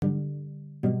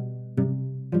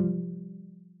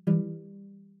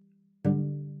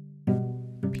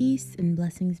Peace and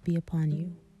blessings be upon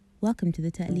you. Welcome to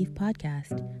the Ta'leef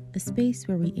Podcast, a space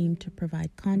where we aim to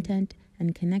provide content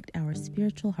and connect our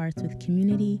spiritual hearts with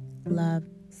community, love,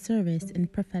 service,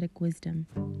 and prophetic wisdom.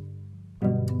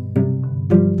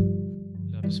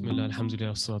 بسم الله الحمد لله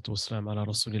والصلاة والسلام على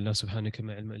رسول الله سبحانك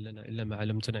ما علم لنا إلا ما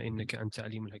علمتنا إنك أنت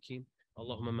عليم الحكيم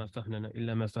اللهم ما فهمنا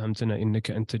إلا ما فهمتنا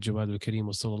إنك أنت الجواد الكريم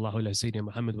وصلى الله على سيدنا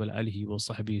محمد وعلى آله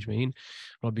وصحبه أجمعين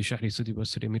ربي اشرح لي صدري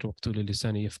ويسر أمري واقتل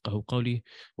لساني يفقه قولي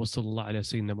وصلى الله على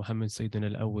سيدنا محمد سيدنا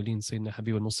الأولين سيدنا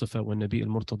حبيب المصطفى والنبي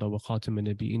المرتضى وخاتم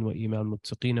النبيين وإمام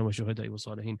المتقين وشهداء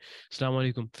وصالحين. Assalamu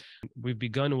alaikum. We've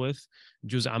begun with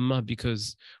Juz Amma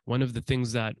because one of the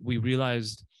things that we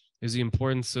realized is the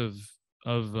importance of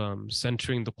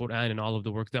centering the Quran in all of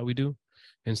the work that we do,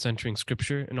 and centering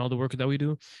scripture in all the work that we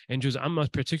do. And Juz Amma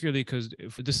particularly because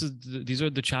these are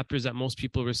the chapters that most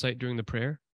people recite during the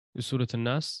prayer. Surah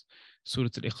Al-Nas, Surah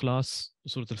Al-Ikhlas,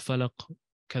 Surah Al-Falaq,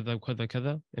 kada, kada,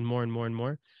 kada, and more and more and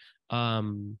more.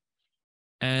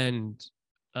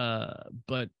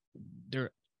 But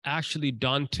they're actually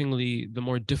dauntingly the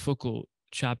more difficult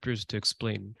chapters to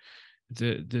explain.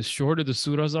 The shorter the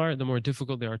surahs are, the more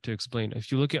difficult they are to explain.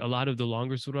 If you look at a lot of the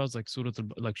longer surahs, like Surah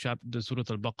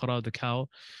Al-Baqarah, the cow,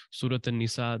 Surah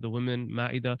Al-Nisa, the women,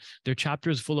 Ma'idah, they're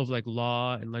chapters full of like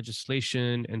law and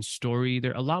legislation and story.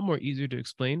 They're a lot more easier to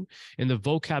explain, and the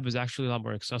vocab is actually a lot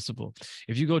more accessible.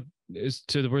 If you go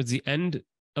towards the end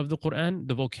of the Quran,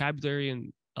 the vocabulary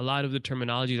and a lot of the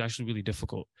terminology is actually really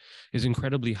difficult. It's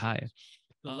incredibly high.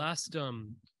 The last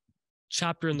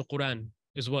chapter in the Quran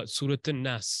is what? Surah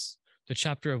Al-Nas. The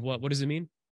chapter of what? What does it mean?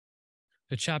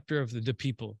 The chapter of the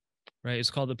people, right?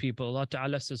 It's called the people. Allah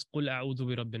Ta'ala says, قُلْ أَعُوذُ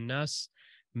بِرَبِّ النَّاسِ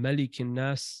مَلِكِ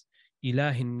النَّاسِ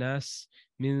إِلَهِ النَّاسِ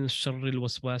مِنْ شَرِّ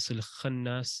الْوَسْوَاسِ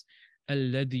الْخَنَّاسِ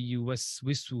الَّذِي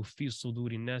يُوَسْوِسُ فِي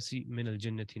صُدُورِ النَّاسِ مِنَ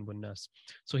الْجِنَّةِ وَالنَّاسِ.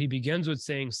 So he begins with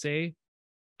saying, say,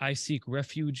 I seek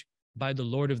refuge by the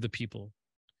Lord of the people,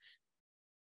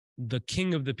 the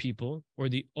king of the people, or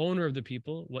the owner of the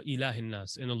people, وَإِلَهِ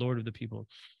النَّاسِ, and the Lord of the people.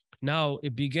 Now,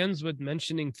 it begins with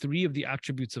mentioning three of the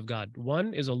attributes of God.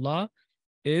 One is Allah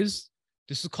this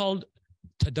is called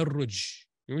tadarruj.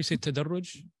 When we say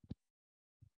tadarruj,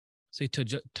 say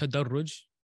tadarruj.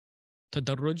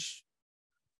 Tadarruj.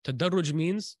 Tadarruj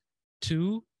means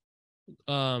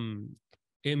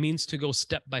it means to go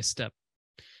step by step.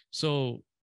 So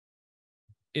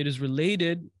it is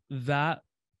related that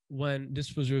when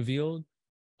this was revealed,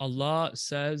 Allah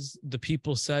says, the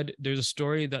people said, there's a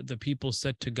story that the people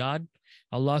said to God.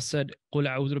 Allah said, قُلْ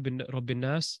أَعُوذُ بِرَبِّ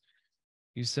النَّاسِ.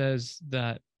 He says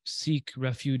that seek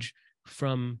refuge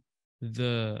from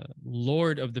the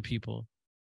Lord of the people.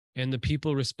 And the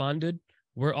people responded,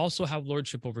 we also have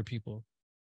lordship over people,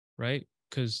 right?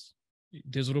 Because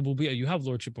there's rububiyyah, you have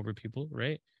lordship over people,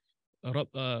 right?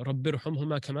 رَبِّ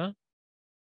ارْحَمْهُمَا كَمَا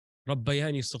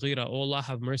رَبَّيَانِي صَغِيرًا. Oh Allah,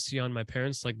 have mercy on my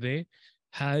parents like they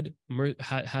had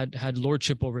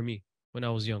lordship over me when I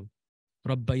was young.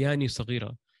 Rabbayani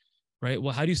saghira. Right?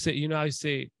 Well, how do you say, how you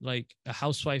say like a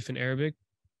housewife in Arabic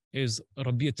is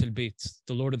Rabiat al-Bayt,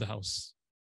 the Lord of the house.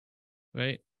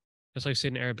 Right? That's how you say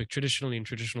it in Arabic. Traditionally, in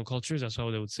traditional cultures, that's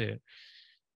how they would say it.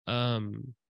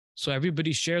 So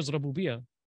everybody shares Rabubiyyah.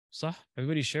 Sah?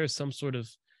 Everybody shares some sort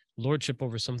of lordship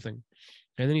over something.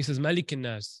 And then he says, Malik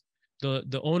nas,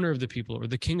 the owner of the people, or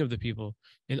the king of the people.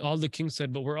 And all the kings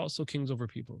said, but we're also kings over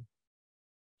people.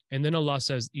 And then Allah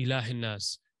says, Ilahin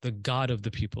nas, the God of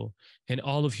the people. And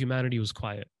all of humanity was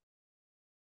quiet,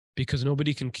 because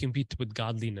nobody can compete with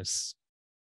godliness.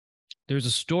 There's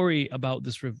a story about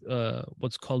this,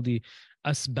 what's called the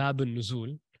Asbab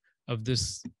al-Nuzul of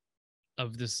this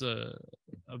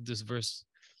verse,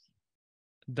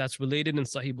 that's related in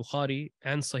Sahih Bukhari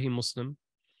and Sahih Muslim,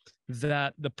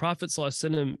 that the Prophet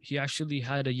ﷺ, he actually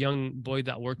had a young boy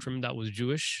that worked for him that was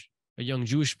Jewish, a young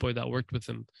Jewish boy that worked with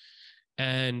him.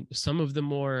 And some of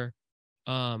them were,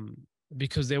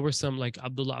 because there were some like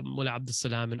Abdullah Abdul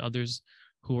Salam and others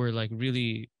who were like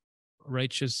really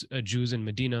righteous Jews in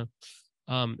Medina.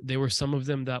 There were some of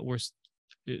them that were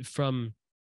from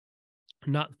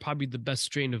not probably the best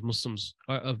strain of Muslims,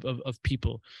 or of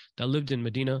people that lived in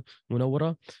Medina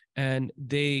Munawwara, and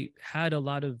they had a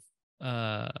lot of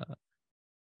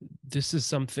this is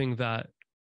something that,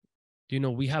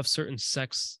 we have certain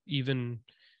sects even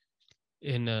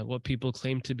in what people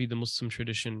claim to be the Muslim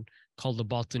tradition called the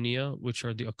Batiniya, which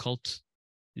are the occult.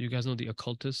 You guys know the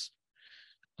occultists?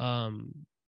 That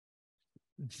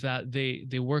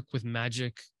they work with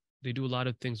magic. They do a lot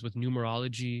of things with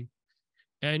numerology.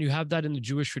 And you have that in the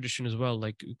Jewish tradition as well,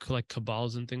 like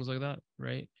Kabbals and things like that,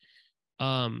 right?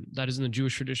 That is in the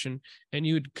Jewish tradition. And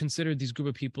you would consider these group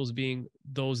of people as being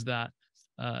those that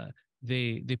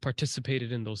they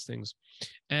participated in those things.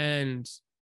 And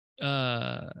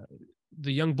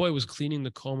the young boy was cleaning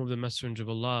the comb of the Messenger of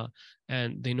Allah,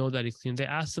 and they know that he cleaned. They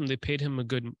asked him, they paid him a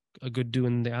good due,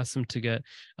 and they asked him to get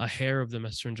a hair of the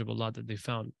Messenger of Allah that they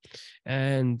found.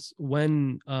 And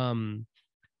when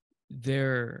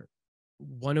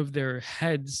one of their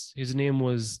heads, his name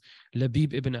was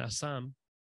Labib ibn Asam,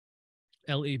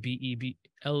 Labeeb,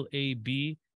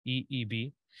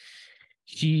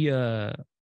 he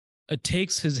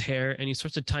takes his hair and he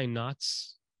starts to tie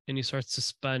knots, and he starts to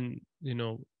spin,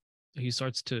 he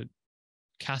starts to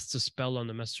cast a spell on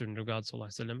the Messenger of God sallallahu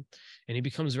alaihi wasallam, and he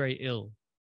becomes very ill.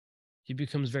 He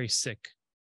becomes very sick,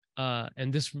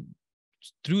 and this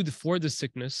for the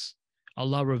sickness,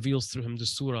 Allah reveals through him the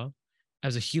surah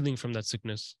as a healing from that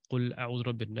sickness. قُلْ أَعُوذُ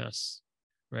بِرَبِّ النَّاسِ,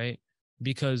 right?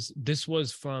 Because this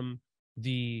was from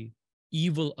the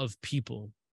evil of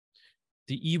people.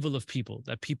 The evil of people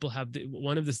that people have.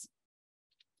 One of the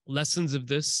lessons of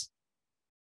this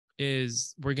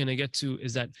we're going to get to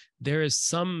is that there is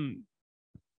some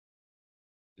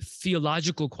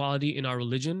theological quality in our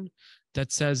religion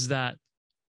that says that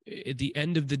at the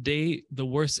end of the day, the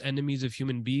worst enemies of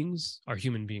human beings are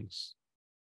human beings.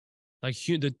 Like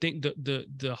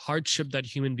the hardship that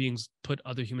human beings put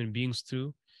other human beings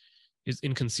through is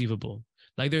inconceivable.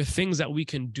 Like there are things that we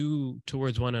can do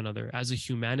towards one another as a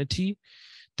humanity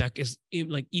that is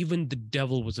like even the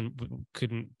devil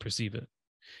couldn't perceive it.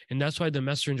 And that's why the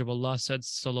Messenger of Allah said,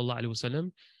 sallallahu alaihi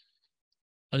wasallam,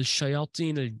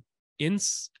 al-shayateen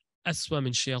al-ins aswa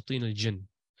min shayateen al-jinn,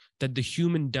 that the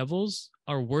human devils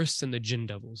are worse than the jinn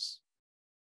devils.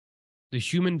 The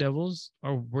human devils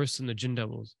are worse than the jinn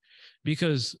devils.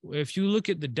 Because if you look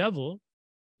at the devil,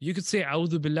 you could say,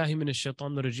 A'udhu billahi minash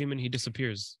shaitanir rajim, and he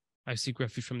disappears. I seek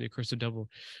refuge from the accursed devil.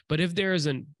 But if there is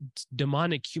a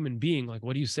demonic human being, like,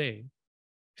 what do you say? You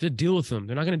have to deal with them.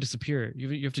 They're not going to disappear.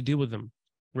 You have to deal with them,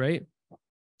 right?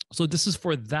 So this is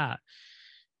for that.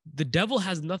 The devil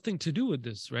has nothing to do with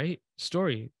this, right?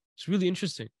 Story. It's really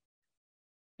interesting.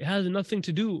 It has nothing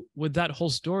to do with that whole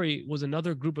story. It was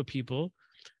another group of people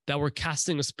that were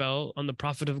casting a spell on the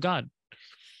Prophet of God.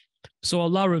 So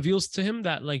Allah reveals to him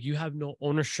that, like, you have no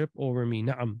ownership over me.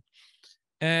 Na'am.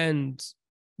 And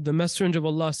the Messenger of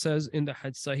Allah says in the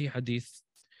Sahih Hadith,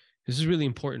 this is really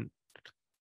important.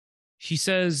 He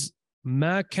says,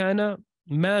 ما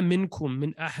منكم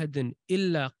من أحد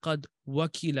إلا قد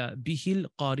وكل به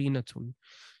القارينة.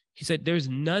 He said, there's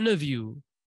none of you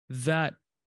that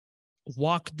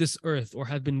walked this earth or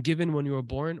have been given when you were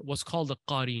born what's called a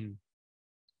qareen.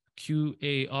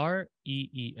 Qareen.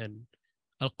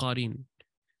 Al-qareen.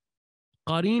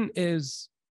 Qareen is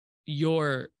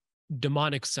your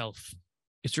demonic self.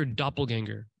 It's your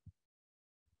doppelganger.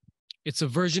 It's a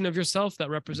version of yourself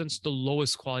that represents the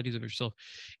lowest qualities of yourself.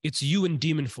 It's you in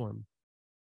demon form.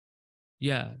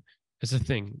 Yeah, it's a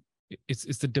thing.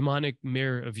 It's the demonic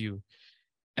mirror of you.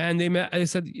 And they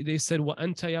said, "Wa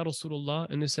anta ya Rasulullah,"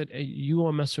 and they said, hey, "You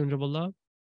are Messenger of Allah."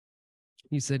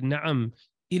 He said, "Na'am,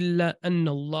 illa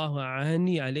anna Allah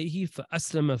aani alayhi fa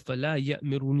aslama fala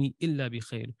ya'miruni illa bi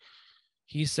khair."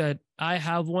 He said, "I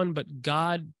have one, but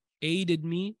God aided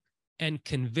me and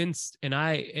convinced, and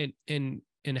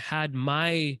and had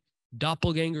my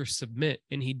doppelganger submit,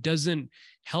 and he doesn't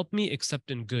help me except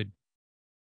in good."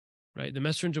 Right? The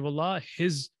Messenger of Allah,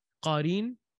 his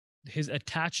qareen, his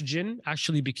attached jinn,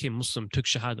 actually became Muslim, took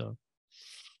shahada,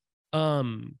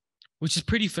 which is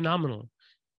pretty phenomenal.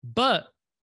 But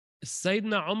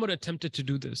Sayyidina Umar attempted to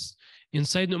do this, and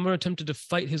Sayyidina Umar attempted to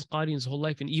fight his qareen his whole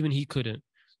life, and even he couldn't.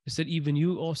 He said, "Even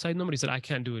you, oh Sayyidina Umar," he said, "I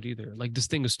can't do it either. Like, this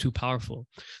thing is too powerful."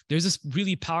 There's this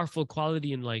really powerful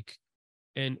quality in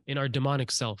our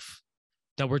demonic self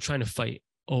that we're trying to fight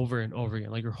over and over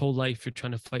again. Like, your whole life you're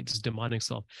trying to fight this demonic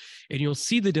self, and you'll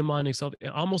see the demonic self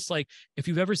almost like if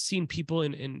you've ever seen people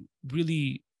in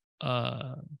really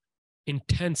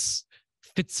intense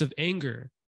fits of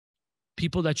anger,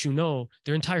 people that you know,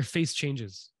 their entire face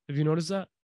changes. Have you noticed that?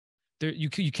 You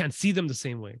can't see them the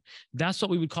same way. That's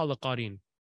what we would call a qareen,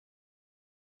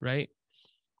 right?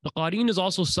 The qareen is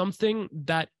also something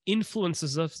that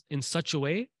influences us in such a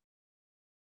way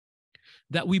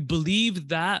that we believe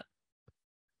that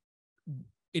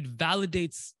it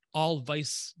validates all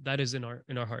vice that is in our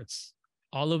hearts.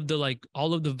 All of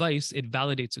the vice, it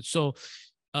validates it. So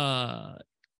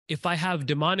if I have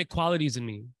demonic qualities in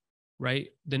me, right?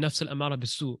 The nafs al-amara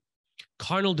bisu,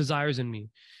 carnal desires in me,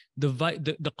 the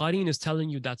qareen is telling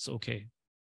you that's okay.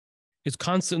 It's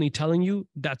constantly telling you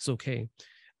that's okay.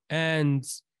 And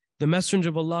the Messenger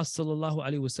of Allah sallallahu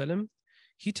alaihi wasallam,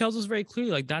 he tells us very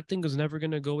clearly, like, that thing is never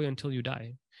going to go away until you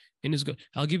die. And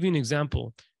I'll give you an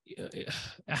example.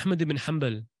 Ahmad ibn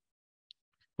Hanbal,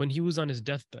 when he was on his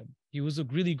deathbed. He was a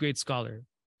really great scholar.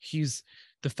 He's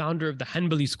the founder of the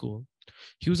Hanbali school.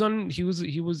 He was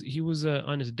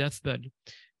on his deathbed,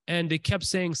 and they kept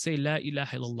saying, "Say la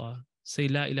ilaha illallah, say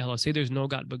la ilaha illallah, say there's no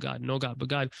God but God, no God but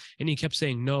God," and he kept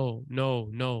saying, "No, no,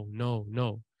 no, no, no."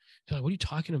 They're like, "What are you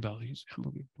talking about?" He's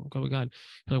Hanbali, no God but God.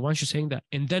 They're like, "Why aren't you saying that?"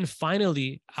 And then finally,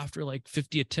 after like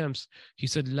 50 attempts, he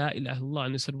said, "La ilaha illallah,"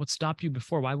 and they said, "What stopped you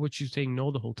before? Why weren't you saying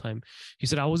no the whole time?" He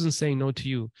said, "I wasn't saying no to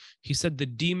you." He said,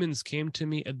 "The demons came to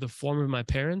me at the form of my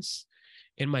parents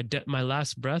in my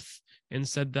last breath and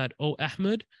said that, 'Oh,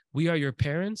 Ahmed, we are your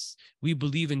parents. We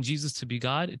believe in Jesus to be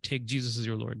God. Take Jesus as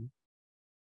your Lord.'"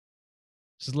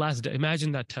 This is the last day.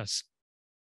 Imagine that test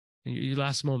in your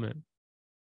last moment,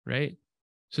 right?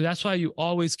 So that's why you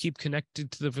always keep connected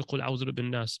to the Qul A'udhu bin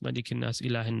Nas, Malikin Nas,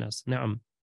 Ilahin Nas. Na'am.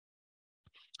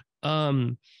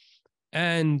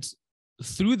 And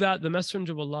through that, the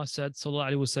Messenger of Allah said, Sallallahu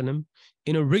Alaihi Wasallam,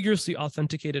 in a rigorously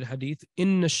authenticated hadith,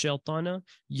 Inna shaitana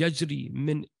yajri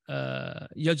min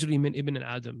ibn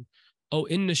Adam. Oh,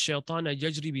 inna shaitana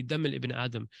yajri bi dam ibn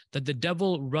Adam. That the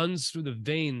devil runs through the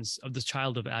veins of the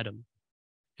child of Adam.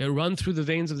 It runs through the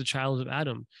veins of the child of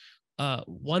Adam.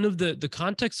 One of the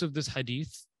context of this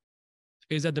hadith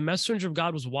is that the Messenger of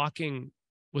God was walking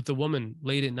with a woman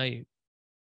late at night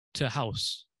to a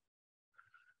house.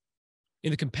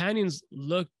 And the companions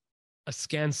looked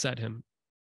askance at him.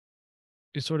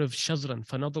 It's sort of shazran,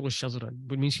 fanadar was shazran,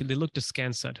 which means they looked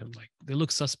askance at him, like they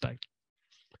look suspect.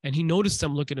 And he noticed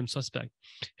them look at him suspect.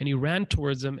 And he ran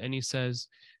towards them and he says,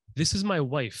 "This is my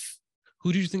wife.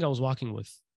 Who did you think I was walking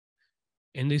with?"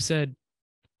 And they said,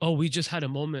 "Oh, we just had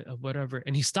a moment of whatever."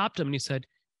 And he stopped them and he said,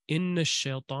 "Inna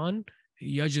shaitan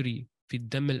yajri fi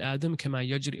dam al-adam kama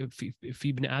yajri fi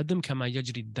ibn Adam kama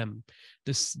yajri dam."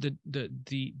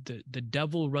 The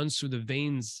devil runs through the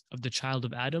veins of the child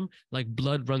of Adam like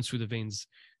blood runs through the veins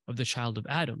of the child of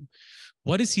Adam.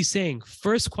 What is he saying?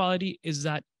 First quality is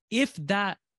that if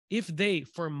they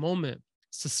for a moment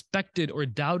suspected or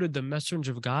doubted the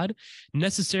Messenger of God,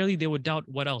 necessarily they would doubt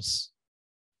what else?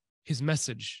 His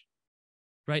message,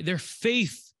 right? Their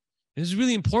faith. This is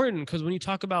really important because when you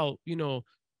talk about,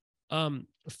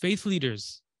 faith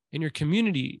leaders in your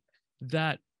community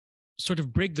that sort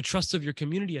of break the trust of your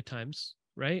community at times,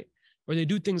 right? Or they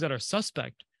do things that are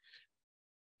suspect.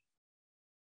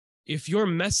 If your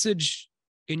message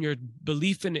in your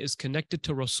belief in it is connected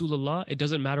to Rasulullah, it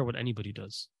doesn't matter what anybody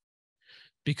does.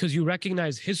 Because you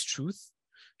recognize his truth,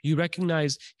 you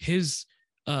recognize his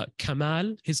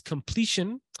kamal, his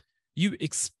completion, you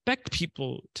expect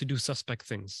people to do suspect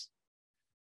things.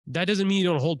 That doesn't mean you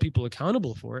don't hold people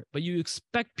accountable for it, but you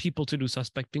expect people to do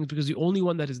suspect things because the only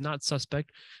one that is not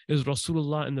suspect is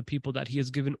Rasulullah and the people that he has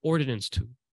given ordinance to,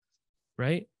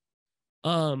 right?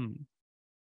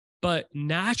 But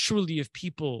naturally, if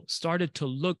people started to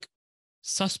look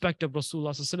suspect of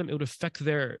Rasulullah, it would affect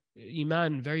their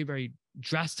iman very, very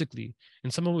drastically,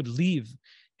 and someone would leave.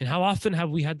 And how often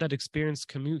have we had that experience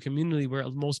communally where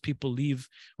most people leave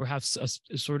or have a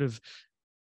sort of,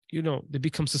 they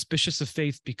become suspicious of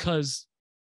faith because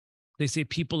they say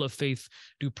people of faith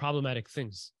do problematic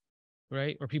things,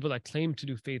 right? Or people that claim to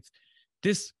do faith.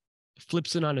 This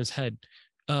flips it on his head.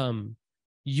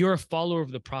 You're a follower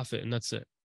of the Prophet, and that's it.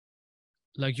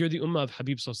 Like, you're the ummah of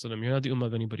Habib Sallallahu Alaihi Wasallam. You're not the ummah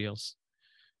of anybody else.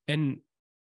 And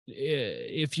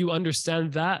if you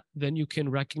understand that, then you can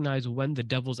recognize when the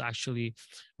devil's actually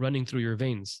running through your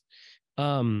veins.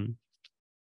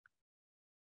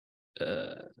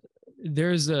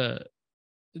 There's a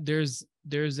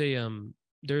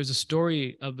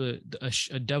story of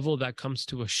a devil that comes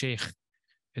to a sheikh,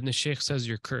 and the sheikh says,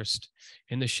 "You're cursed."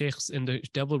 And the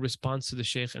devil responds to the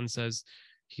sheikh and says,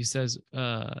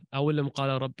 "Awalam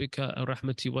qala rabbika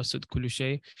rahmati wasat kulli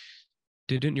shay."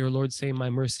 Didn't your Lord say, "My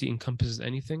mercy encompasses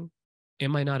anything"?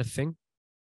 Am I not a thing?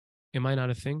 Am I not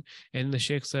a thing? And the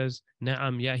sheikh says,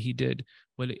 "Na'am, yeah, he did."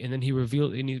 Well, and then he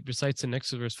recites the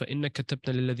next verse, فَإِنَّ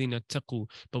كَتَبْنَا لِلَّذِينَ اتَّقُوا,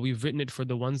 but we've written it for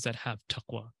the ones that have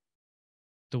taqwa,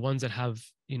 the ones that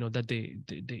have, that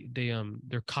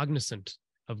they're cognizant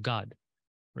of God,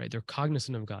 right? They're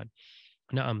cognizant of God.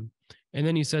 Na'am. And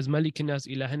then he says, مَلِكِ النَّاسِ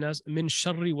إِلَهِ النَّاسِ مِنْ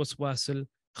شَرِّ وَسْوَاسِ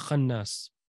الْخَنَّاسِ.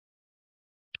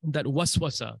 That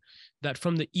waswasa, that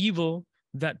from the evil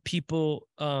that people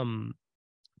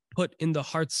put in the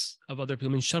hearts of other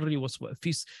people, min sharri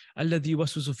waswasa alladhi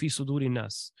waswasu fi suduri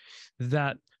nas,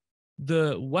 that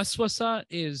the waswasa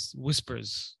is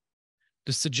whispers,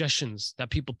 the suggestions that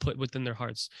people put within their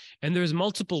hearts. And there's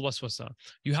multiple waswasa.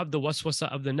 You have the waswasa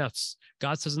of the nafs.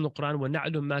 God says in the Quran,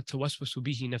 وَنَعْلُمْ مَا تَوَسْوَسُ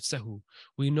بِهِ نَفْسَهُ.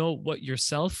 We know what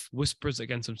yourself whispers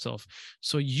against himself.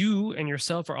 So you and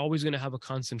yourself are always going to have a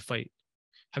constant fight.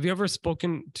 Have you ever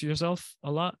spoken to yourself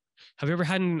a lot? Have you ever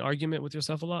had an argument with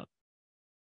yourself a lot?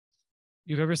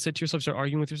 You've ever said to yourself, start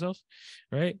arguing with yourself,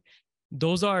 right?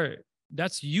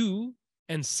 That's you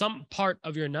and some part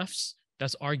of your nafs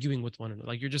that's arguing with one another.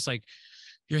 Like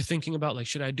you're thinking about like,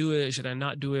 should I do it? Should I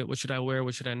not do it? What should I wear?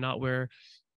 What should I not wear?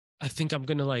 I think I'm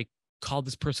going to like call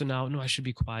this person out. No, I should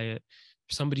be quiet.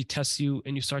 Somebody tests you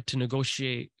and you start to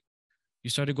negotiate. You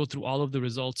start to go through all of the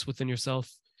results within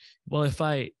yourself. Well, if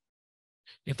I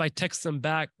text them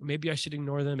back, maybe I should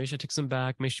ignore them. Maybe I should text them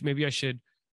back. Maybe I should,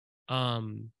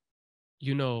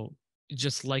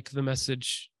 just like the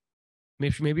message.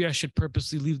 Maybe I should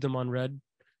purposely leave them on red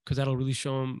because that'll really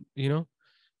show them,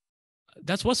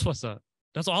 that's waswasa.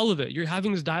 That's all of it. You're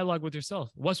having this dialogue with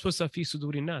yourself. Waswasa fi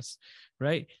suduri nas,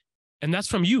 right? And that's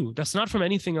from you. That's not from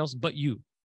anything else but you,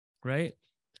 right?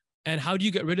 And how do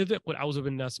you get rid of it?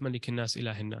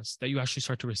 That you actually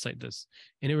start to recite this.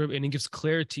 And it gives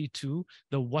clarity to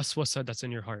the waswasa that's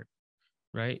in your heart,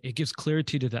 right? It gives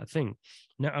clarity to that thing.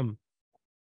 Na'am.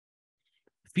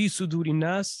 Fi suduri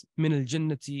nas min al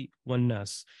jannati wan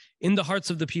nas. In the hearts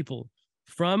of the people,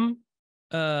 from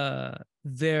from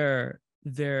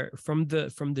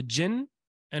the jinn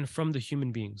and from the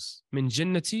human beings. Min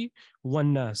jannati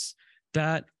wan nas.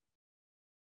 That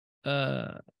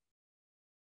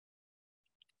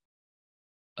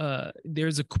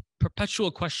there's a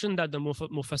perpetual question that the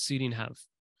mufassirin have.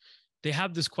 They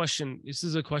have this question. This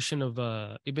is a question of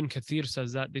Ibn Kathir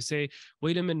says that. They say,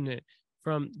 wait a minute,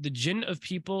 from the jinn of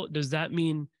people, does that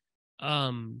mean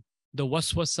the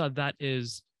waswasa that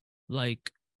is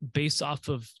like based off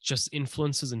of just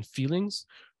influences and feelings?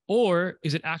 Or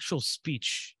is it actual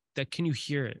speech that can you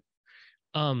hear it?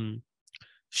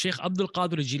 Sheikh Abdul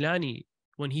Qadir Jilani,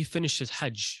 when he finished his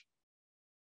Hajj,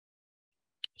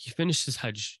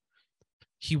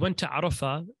 he went to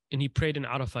Arafah and he prayed in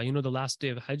Arafah. The last day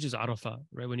of Hajj is Arafah,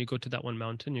 right? When you go to that one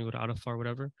mountain, you go to Arafah or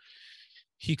whatever.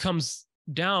 He comes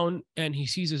down and he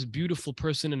sees this beautiful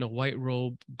person in a white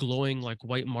robe, glowing like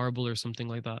white marble or something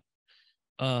like that.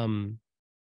 And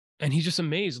he's just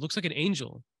amazed. It looks like an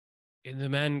angel. And the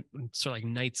man sort of like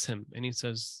knights him and he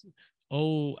says,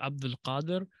 "Oh, Abdul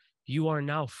Qadir, you are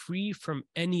now free from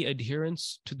any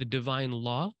adherence to the divine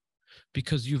law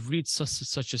because you've reached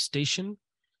such a station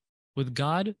with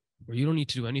God where you don't need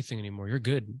to do anything anymore. You're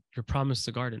good. You're promised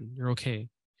the garden. You're okay."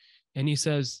 And he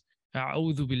says,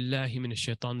 "A'udhu billahi minash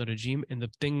shaitanir rajim," and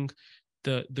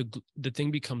the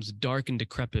thing becomes dark and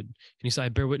decrepit. And he said, "I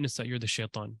bear witness that you're the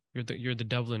shaitan. You're the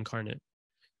devil incarnate."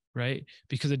 Right?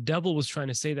 Because the devil was trying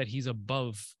to say that he's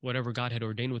above whatever God had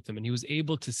ordained with him. And he was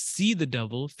able to see the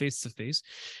devil face to face.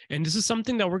 And this is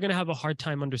something that we're going to have a hard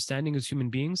time understanding as human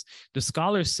beings. The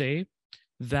scholars say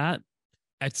that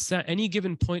at any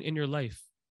given point in your life,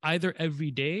 either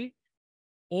every day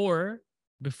or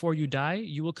before you die,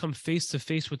 you will come face to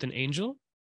face with an angel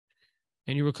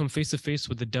and you will come face to face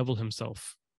with the devil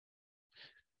himself.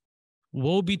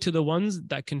 Woe be to the ones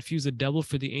that confuse the devil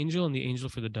for the angel and the angel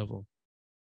for the devil.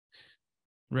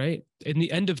 Right? In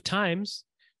the end of times,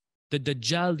 the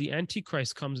Dajjal, the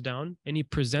Antichrist, comes down and he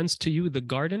presents to you the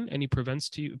garden and he presents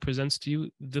to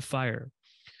you the fire.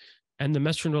 And the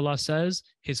Messenger of Allah says,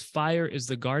 his fire is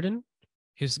the garden,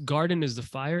 his garden is the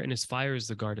fire, and his fire is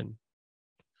the garden.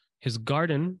 His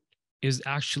garden is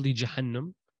actually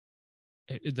Jahannam,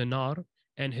 the Nar,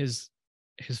 and his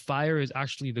fire is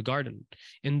actually the garden.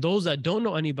 And those that don't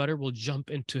know any better will jump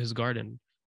into his garden.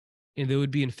 And they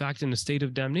would be, in fact, in a state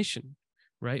of damnation.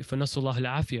 Right? فَنَسُوا اللَّهَ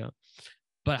الْعَافِيَةَ.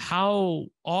 But how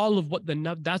all of what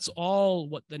that's all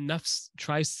what the nafs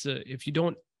tries to, if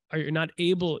you're not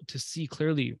able to see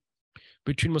clearly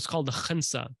between what's called the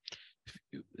khansa.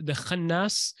 The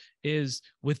khannas is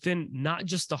within not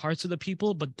just the hearts of the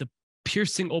people, but the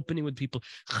piercing opening with people.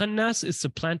 Khannas is to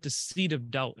plant a seed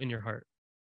of doubt in your heart.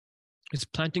 It's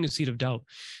planting a seed of doubt.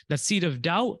 That seed of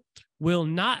doubt will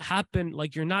not happen,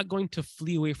 like you're not going to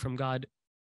flee away from God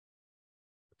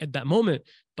at that moment,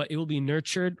 but it will be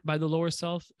nurtured by the lower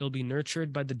self. It'll be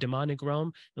nurtured by the demonic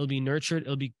realm. It'll be nurtured.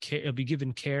 It'll be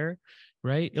given care,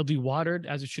 right? It'll be watered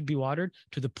as it should be watered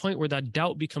to the point where that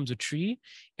doubt becomes a tree.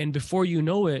 And before you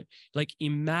know it, like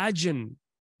imagine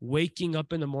waking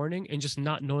up in the morning and just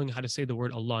not knowing how to say the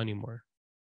word Allah anymore.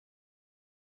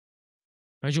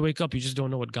 Imagine you wake up, you just don't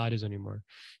know what God is anymore.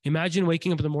 Imagine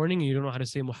waking up in the morning and you don't know how to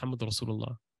say Muhammad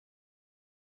Rasulullah.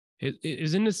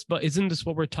 Isn't this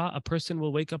what we're taught? A person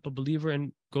will wake up a believer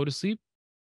and go to sleep.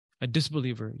 A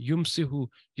disbeliever, yumsihu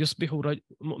yusbihu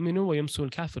mu'minun wa yamsul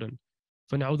kafiran.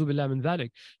 فَنَعُوذُ بِاللَّهِ مِنْ ذَلِكَ.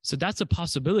 So that's a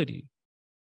possibility.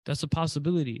 That's a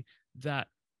possibility that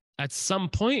at some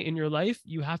point in your life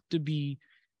you have to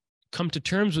come to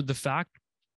terms with the fact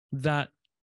that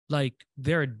like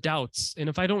there are doubts. And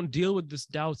if I don't deal with these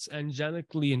doubts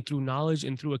angelically and through knowledge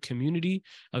and through a community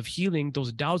of healing,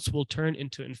 those doubts will turn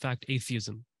into, in fact,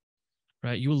 atheism,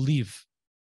 right? You'll leave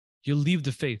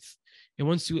the faith. And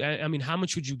once you, I mean, how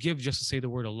much would you give just to say the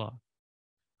word Allah,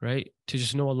 right? To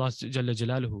just know Allah Jalla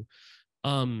Jalaluhu.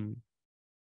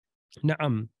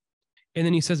 Na'am. And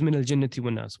then he says, min al-jannati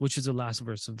wan-nas, which is the last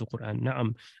verse of the Quran.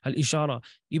 Na'am. Al-ishara.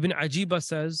 Ibn Ajiba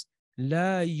says,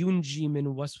 لا ينجي من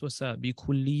وسوسة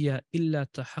بكلية إلا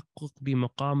تحقق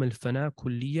بمقام الفناء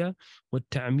كلية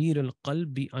والتعمير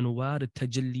القلب بأنوار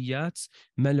التجليات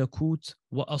ملكوت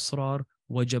وأسرار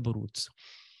وجبروت.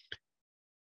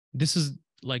 This is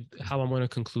like how I'm going to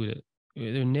conclude it.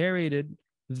 They're narrated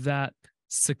that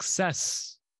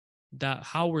success, that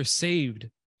how we're saved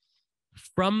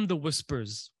from the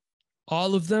whispers,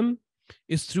 all of them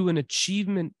is through an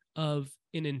achievement of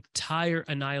an entire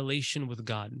annihilation with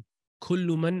God.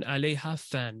 Kullu man alayha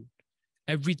fan.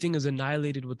 Everything is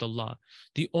annihilated with Allah.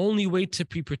 The only way to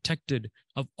be protected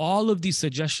of all of these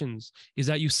suggestions is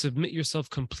that you submit yourself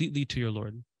completely to your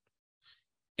Lord.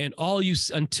 And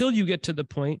until you get to the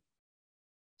point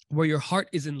where your heart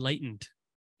is enlightened.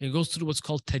 It goes through what's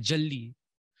called tajalli.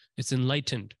 It's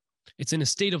enlightened. It's in a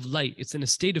state of light. It's in a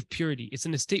state of purity. It's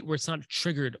in a state where it's not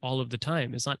triggered all of the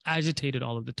time. It's not agitated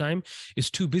all of the time.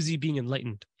 It's too busy being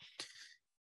enlightened.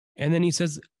 And then he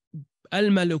says,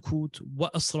 al-malakut wa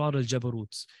asrar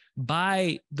al-jabarut.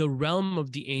 By the realm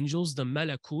of the angels, the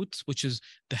malakut, which is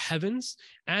the heavens,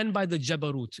 and by the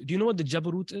jabarut. Do you know what the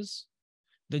jabarut is?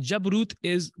 The jabarut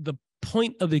is the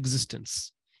point of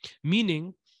existence.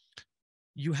 Meaning,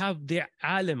 you have the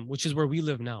alim, which is where we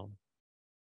live now,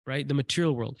 right? The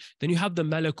material world. Then you have the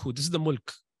malakut. This is the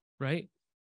mulk, right?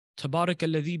 Tabarak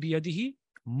alladhi biyadihi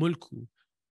mulku.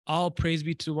 All praise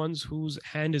be to the ones whose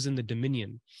hand is in the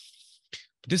dominion.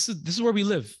 This is where we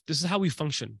live. This is how we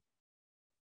function.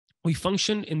 We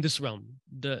function in this realm,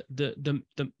 the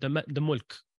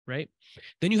mulk, right?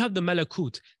 Then you have the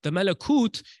malakut. The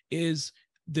malakut is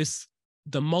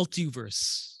the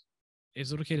multiverse.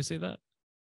 Is it okay to say that?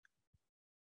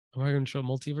 Am I going to show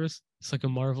multiverse? It's like a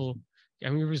Marvel. I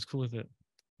mean, everybody's cool with it.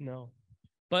 No.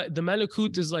 But the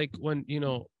malakut is like when,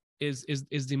 is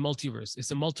the multiverse. It's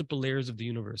the multiple layers of the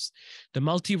universe. The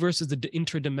multiverse is the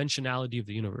interdimensionality of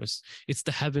the universe. It's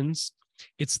the heavens.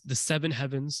 It's the seven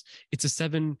heavens.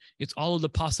 It's all of the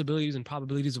possibilities and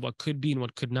probabilities of what could be and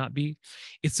what could not be.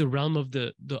 It's the realm of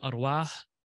the arwah,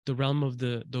 the realm of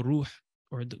the ruh,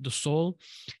 or the soul.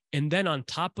 And then on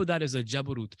top of that is a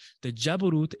jabarut. The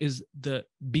jabarut is the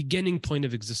beginning point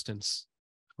of existence,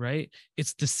 right?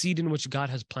 It's the seed in which God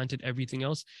has planted everything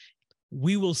else.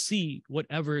 We will see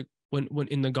whatever, when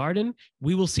in the garden,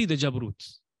 we will see the jabarut.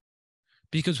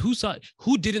 Because who saw it?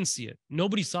 Who didn't see it?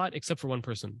 Nobody saw it except for one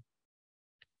person.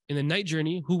 In the night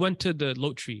journey, who went to the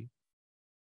lot tree?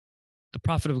 The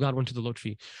Prophet of God went to the lot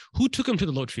tree. Who took him to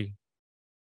the lot tree?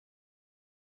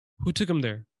 Who took him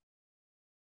there?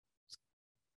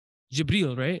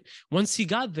 Jibreel, right? Once he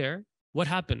got there, what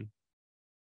happened?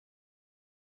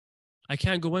 I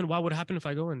can't go in. Why would it happen if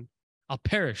I go in? I'll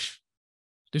perish.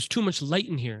 There's too much light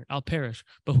in here. I'll perish.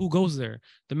 But who goes there?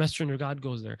 The Messenger of God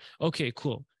goes there. Okay,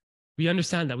 cool. We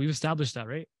understand that. We've established that,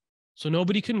 right? So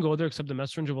nobody can go there except the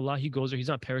Messenger of Allah. He goes there. He's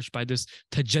not perished by this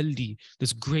tajalli,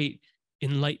 this great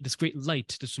light,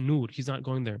 this nur. He's not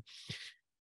going there.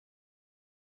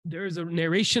 There is a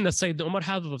narration that Sayyidina Umar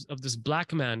has of this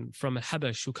black man from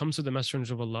Habash who comes to the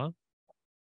Messenger of Allah.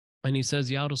 And he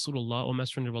says, Ya Rasulullah, O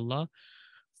Messenger of Allah,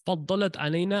 فضلت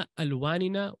علينا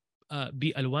ألواننا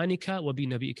بألوانك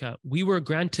وبنبيك. We were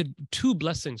granted two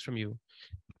blessings from you.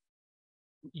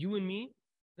 You and me,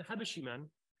 the Habashi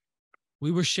man, we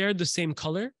were shared the same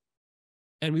color,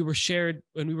 and we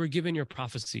were given your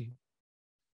prophecy.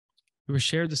 We were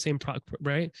shared the same,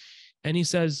 right? And he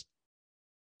says,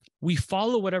 we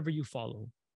follow whatever you follow.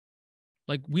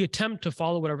 Like we attempt to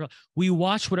follow whatever, we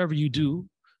watch whatever you do,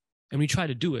 and we try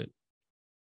to do it.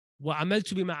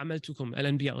 وَعَمَلْتُ بِمَا عَمَلْتُكُمْ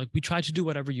الْأَنْبِيَاء. Like we try to do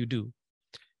whatever you do.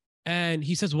 And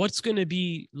he says, what's going to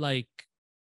be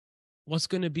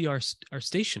our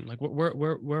station? Like where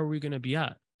are we going to be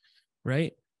at?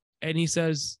 Right? And he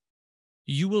says,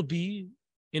 you will be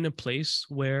in a place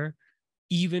where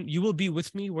you will be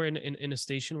with me, where in a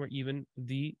station where even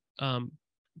the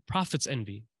prophets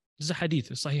envy. This is a hadith,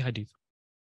 a sahih hadith.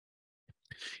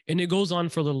 And it goes on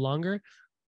for a little longer.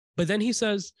 But then he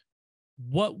says,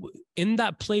 what in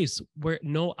that place where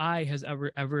no eye has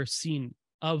ever seen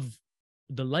of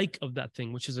the like of that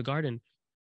thing, which is a garden.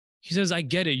 He says, I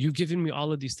get it. You've given me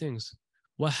all of these things.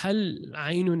 وَهَلْ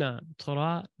عَيْنُنَا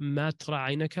تَرَى مَا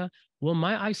تَرَى عَيْنَكَ. Will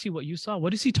my eye see what you saw?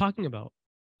 What is he talking about?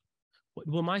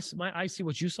 Will my eye see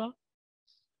what you saw?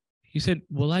 He said,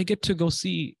 will I get to go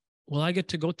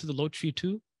to the low tree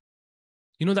too?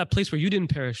 You know that place where you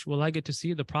didn't perish, will I get to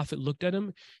see it? The Prophet looked at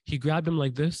him, he grabbed him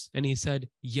like this, and he said,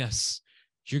 yes,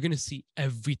 you're going to see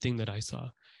everything that I saw.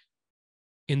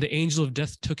 And the angel of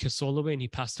death took his soul away, and he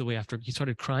passed away after he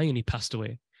started crying, and he passed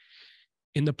away.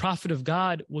 And the Prophet of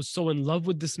God was so in love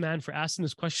with this man for asking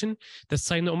this question that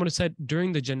Sayyidina Umar said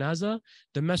during the janazah,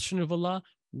 the Messenger of Allah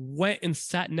went and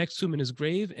sat next to him in his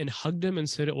grave and hugged him and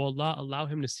said, oh Allah, allow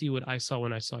him to see what I saw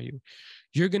when I saw you.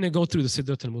 You're going to go through the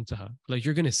Sidrat al-Muntaha. Like,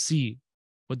 you're going to see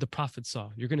what the Prophet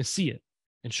saw. You're going to see it,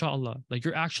 inshallah. Like,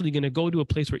 you're actually going to go to a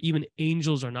place where even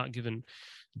angels are not given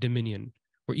dominion,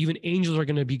 where even angels are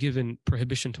going to be given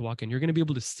prohibition to walk in. You're going to be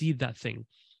able to see that thing.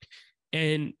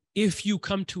 And if you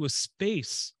come to a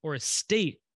space or a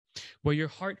state where your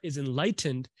heart is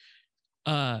enlightened,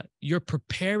 you're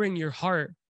preparing your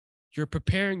heart, you're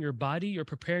preparing your body, you're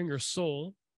preparing your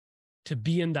soul to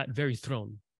be in that very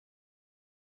throne,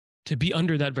 to be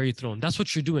under that very throne. That's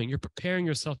what you're doing. You're preparing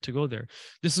yourself to go there.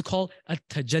 This is called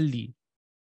at-tajalli.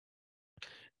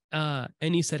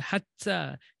 And he said,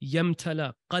 حتى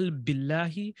يمتلأ قلب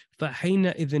الله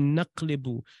فحينئذ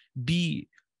نقلب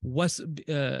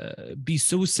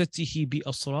بسوسته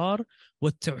بأسرار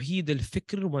والتوحيد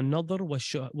الفكر والنظر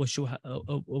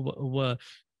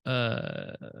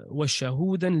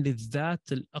وشهودا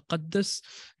للذات الأقدس,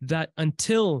 that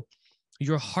until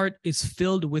your heart is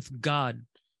filled with God,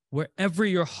 wherever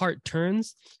your heart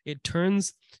turns, it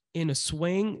turns in a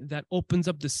swaying that opens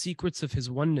up the secrets of his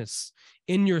oneness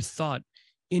in your thought,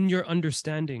 in your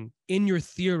understanding, in your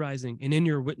theorizing, and in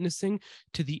your witnessing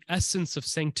to the essence of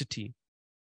sanctity.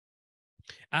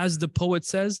 As the poet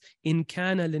says, in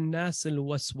kana linnas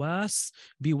alwaswas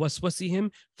biwaswasihim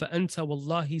fa anta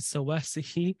wallahi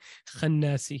sawasihi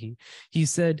khannasihi. He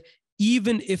said,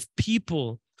 even if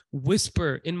people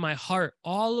whisper in my heart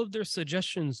all of their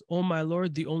suggestions, oh my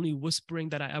Lord, the only whispering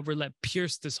that I ever let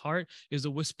pierce this heart is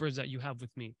the whispers that you have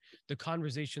with me, the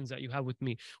conversations that you have with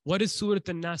me. What is Surah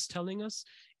An-Nas telling us?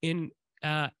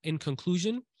 In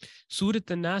conclusion, Surah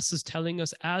An-Nas is telling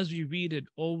us, as we read it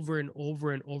over and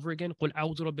over and over again, قُلْ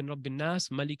أَعُوذُ بِرَبِّ النَّاسِ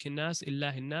مَلِكِ النَّاسِ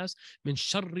إِلَّهِ النَّاسِ مِنْ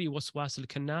شَرِّ وَسْوَاسِ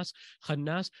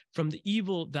الْخَنَّاسِ, from the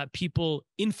evil that people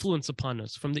influence upon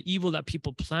us, from the evil that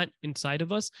people plant inside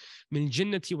of us, مِنْ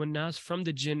جِنَّةِ وَالنَّاسِ, from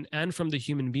the jinn and from the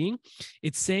human being.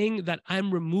 It's saying that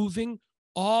I'm removing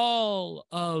all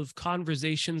of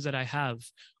conversations that I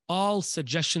have, all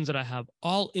suggestions that I have,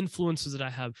 all influences that I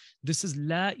have. This is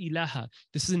la ilaha.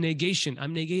 This is a negation.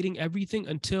 I'm negating everything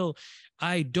until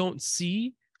I don't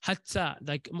see. Hatta,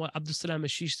 like Abdul Salam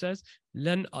Ashish says,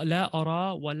 lan la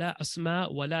ara wa la asma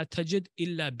wa la tajid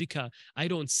illa bika. I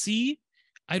don't see,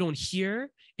 I don't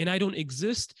hear, and I don't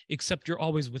exist except you're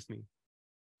always with me.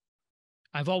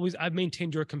 I've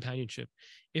maintained your companionship.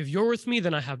 If you're with me,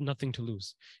 then I have nothing to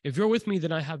lose. If you're with me,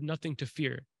 then I have nothing to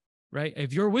fear, right?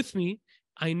 If you're with me,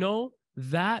 I know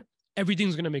that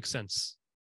everything's going to make sense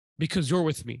because you're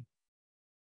with me,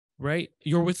 right?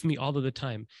 You're with me all of the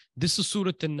time. This is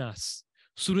Surah An-Nas.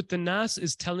 Surah An-Nas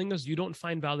is telling us you don't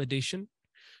find validation,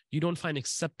 you don't find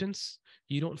acceptance,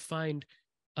 you don't find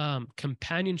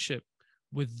companionship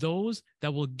with those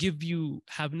that will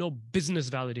have no business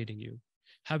validating you,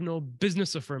 have no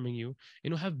business affirming you,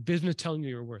 have business telling you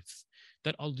your worth,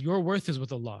 that your worth is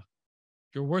with Allah.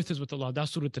 Your worth is with Allah.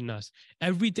 That's Surah An-Nas.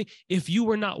 Everything, if you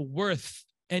were not worth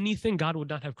anything, God would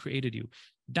not have created you.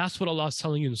 That's what Allah is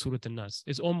telling you in Surah An-Nas.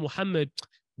 Is, oh Muhammad,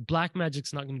 black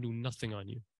magic's not going to do nothing on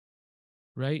you,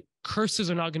 right? Curses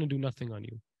are not going to do nothing on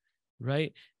you,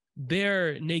 right?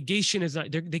 Their negation is not,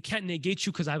 they can't negate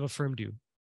you because I've affirmed you.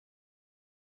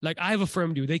 Like, I've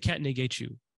affirmed you, they can't negate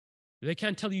you. They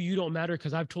can't tell you don't matter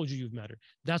because I've told you matter.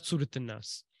 That's Surah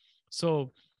An-Nas.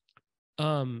 So,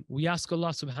 we ask Allah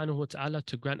subhanahu wa ta'ala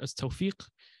to grant us tawfiq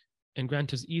and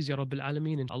grant us ease, Ya Rabbil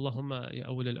Alameen. And Allahumma ya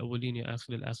awwal al-awwalin, ya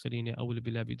akhir al-akhirin, ya awwal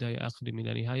bila bidaya, akhir min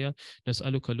nihaya.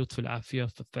 Nas'aluka lutf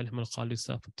al-afiyah, fahm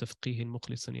al-khalisa, tafqih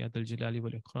al-mukhlisan, ya dhal jalali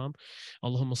wal ikram.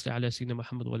 Allahumma salli ala sayyidina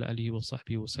Muhammad wa ala alihi wa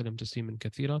sahbihi wa sallam tasliman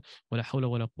kathira. Wa la hawla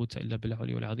wa la quwwata illa billah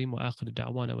al-ali wal azim. Wa akhir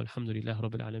da'wana walhamdulillahi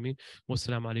rabbil alamin. Wa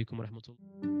assalamu alaykum wa rahmatullah.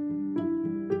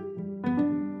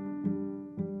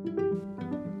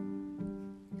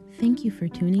 Thank you for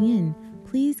tuning in.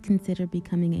 Please consider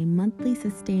becoming a monthly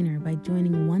sustainer by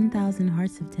joining 1,000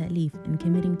 Hearts of Ta'leef and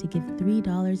committing to give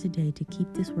 $3 a day to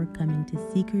keep this work coming to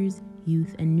seekers,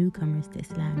 youth, and newcomers to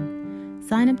Islam.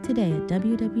 Sign up today at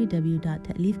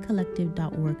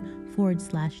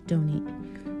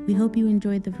www.ta'leefcollective.org/donate. We hope you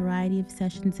enjoyed the variety of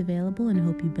sessions available and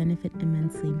hope you benefit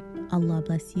immensely. Allah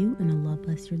bless you and Allah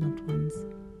bless your loved ones.